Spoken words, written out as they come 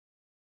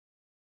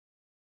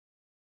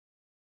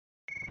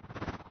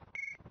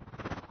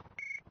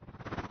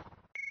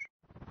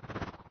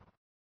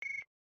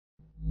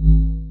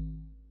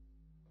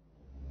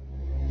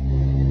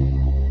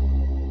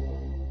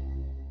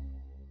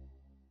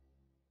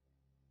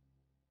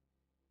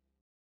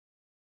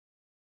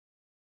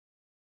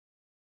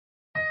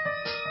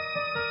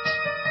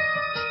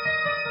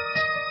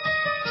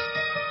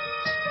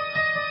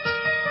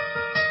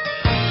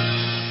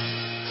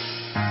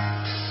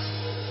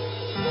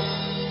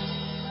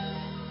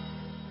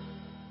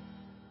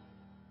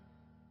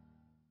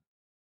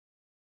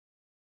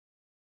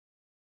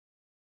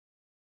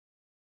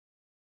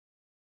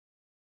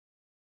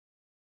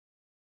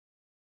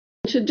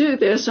to do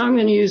this, I'm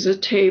going to use a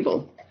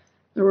table.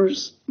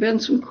 There's been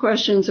some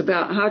questions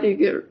about how do you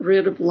get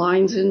rid of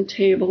lines in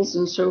tables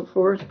and so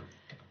forth.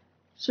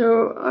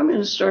 So I'm going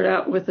to start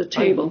out with a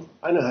table.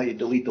 I know how you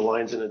delete the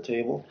lines in a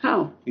table.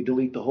 How? You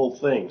delete the whole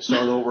thing.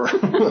 Start over.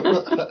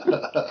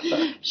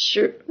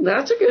 Sure.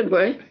 That's a good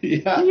way.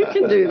 Yeah. You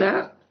can do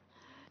that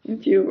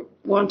if you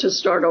want to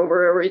start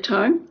over every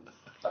time.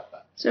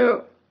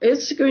 So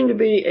it's going to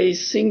be a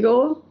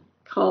single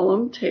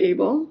column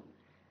table.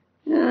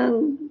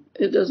 And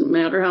it doesn't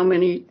matter how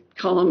many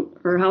column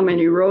or how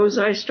many rows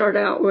I start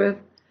out with.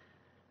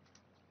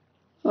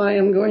 I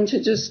am going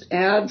to just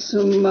add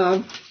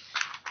some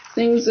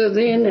things of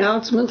the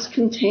announcements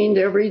contained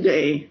every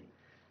day.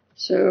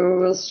 So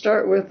we'll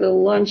start with the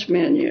lunch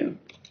menu.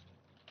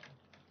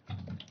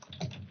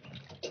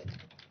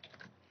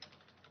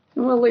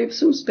 And we'll leave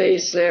some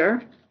space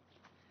there.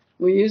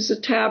 We'll use the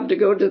tab to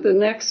go to the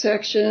next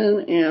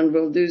section, and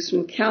we'll do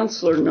some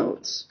counselor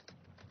notes.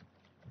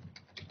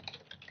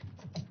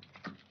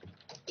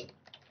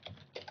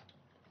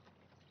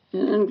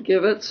 And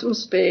give it some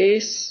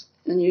space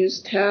and use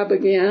tab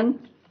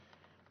again.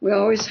 We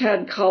always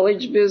had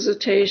college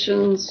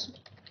visitations,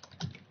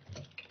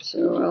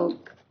 so I'll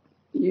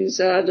use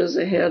that as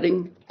a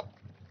heading.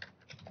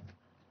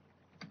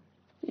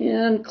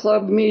 And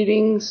club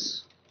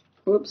meetings.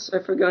 Whoops,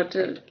 I forgot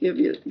to give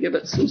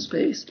it some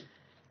space.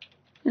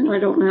 And I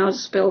don't know how to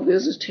spell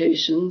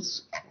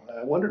visitations.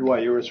 I wondered why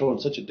you were throwing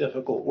such a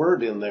difficult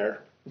word in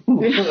there.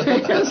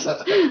 Yes.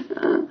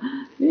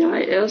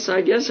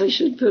 I guess I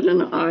should put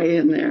an I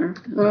in there.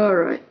 All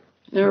right,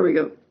 there we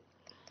go.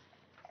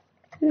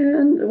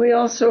 And we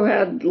also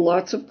had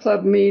lots of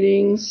club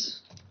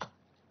meetings.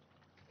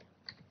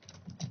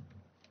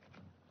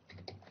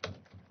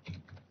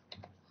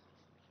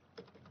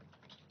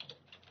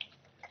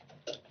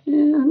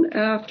 And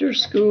after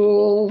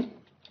school,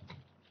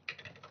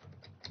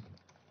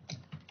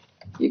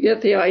 you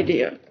get the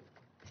idea.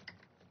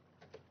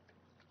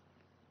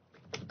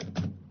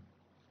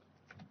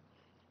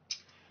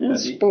 And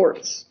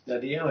sports. Now,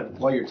 Deanna,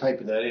 while you're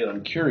typing that in,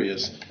 I'm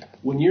curious.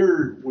 When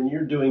you're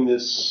doing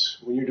this,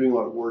 when you're doing a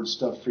lot of word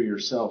stuff for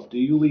yourself, do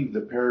you leave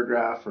the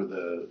paragraph or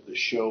the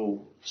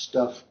show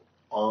stuff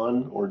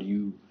on, or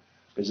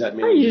is that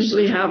maybe? I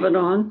usually have it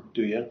on.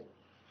 Do you?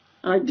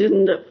 I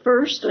didn't at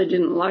first. I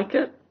didn't like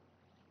it,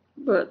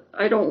 but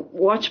I don't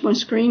watch my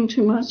screen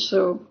too much,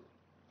 so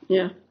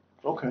yeah.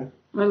 Okay.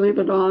 I leave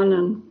it on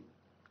and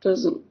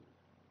doesn't.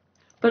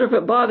 But if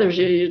it bothers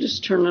you, you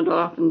just turn it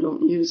off and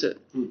don't use it.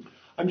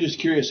 I'm just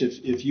curious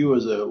if you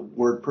as a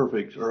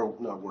WordPerfect, or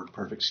not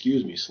WordPerfect,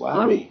 excuse me,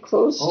 Slappy. I'm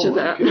close to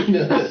that.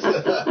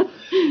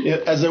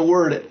 As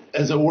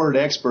a word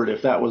expert,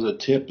 if that was a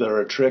tip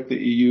or a trick that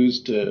you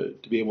use to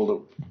be able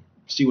to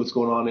see what's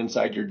going on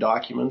inside your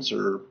documents,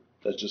 or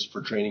that's just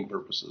for training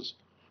purposes?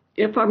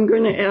 If I'm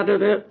going to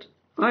edit it,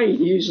 I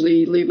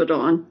usually leave it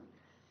on.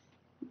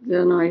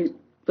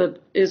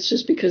 But it's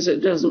just because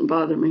it doesn't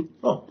bother me.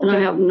 Oh, okay. And I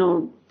have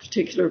no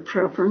particular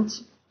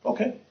preference.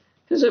 Okay.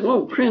 Because it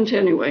won't print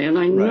anyway, and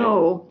I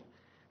know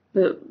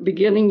that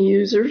beginning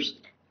users,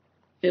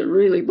 it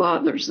really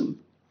bothers them.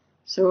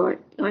 So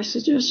I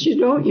suggest you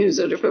don't use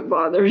it if it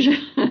bothers you.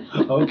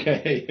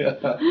 Okay.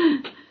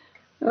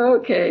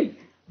 Okay,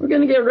 we're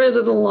going to get rid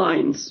of the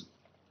lines.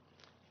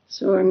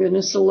 So I'm going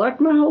to select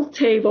my whole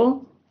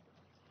table.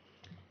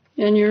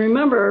 And you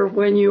remember,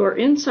 when you are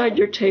inside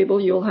your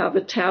table, you'll have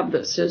a tab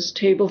that says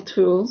Table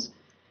Tools.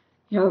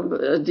 You have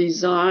a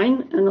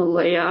design and a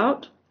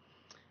layout.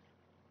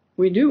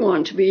 We do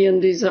want to be in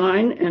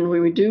design, and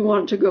we do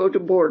want to go to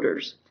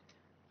borders.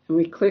 And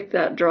we click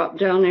that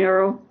drop-down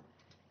arrow,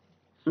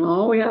 and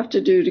all we have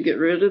to do to get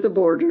rid of the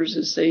borders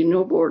is say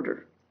no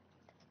border.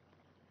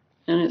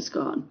 And it's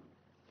gone.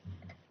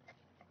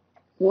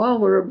 While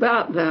we're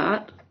about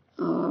that,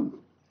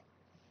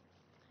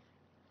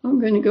 I'm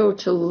going to go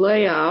to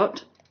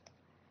layout.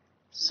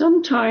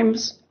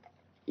 Sometimes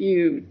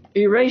you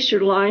erase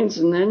your lines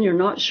and then you're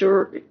not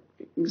sure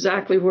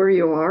exactly where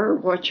you are or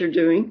what you're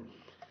doing.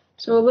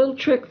 So a little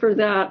trick for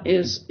that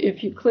is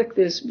if you click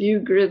this View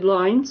Grid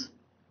Lines,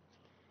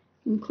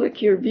 and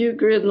click your View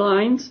Grid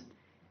Lines,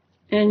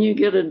 and you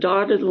get a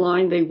dotted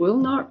line. They will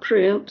not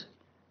print,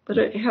 but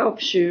it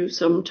helps you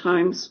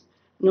sometimes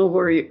know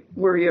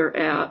where you're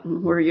at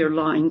and where your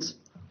lines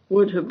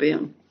would have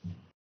been.